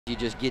You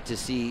just get to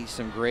see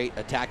some great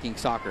attacking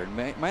soccer.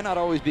 It might not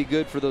always be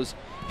good for those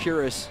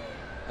purists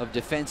of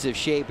defensive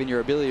shape and your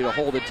ability to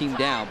hold a team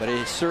down, but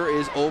it sure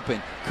is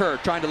open. Kerr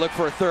trying to look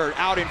for a third,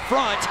 out in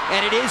front,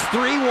 and it is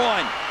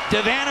 3-1.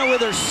 Vanna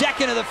with her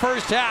second of the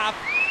first half,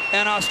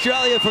 and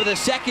Australia for the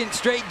second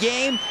straight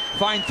game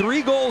find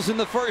 3 goals in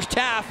the first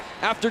half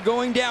after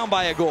going down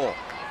by a goal.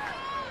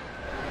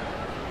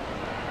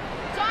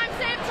 Time,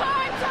 Sam,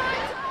 time.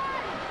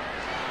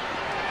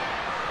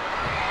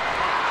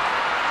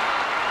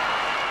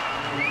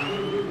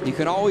 You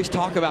can always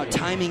talk about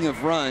timing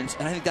of runs,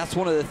 and I think that's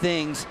one of the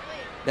things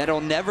that'll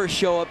never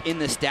show up in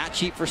the stat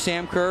sheet for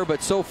Sam Kerr,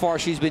 but so far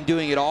she's been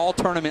doing it all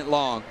tournament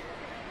long.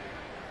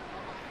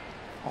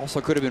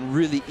 Also could have been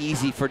really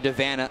easy for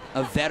Vanna,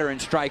 a veteran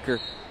striker,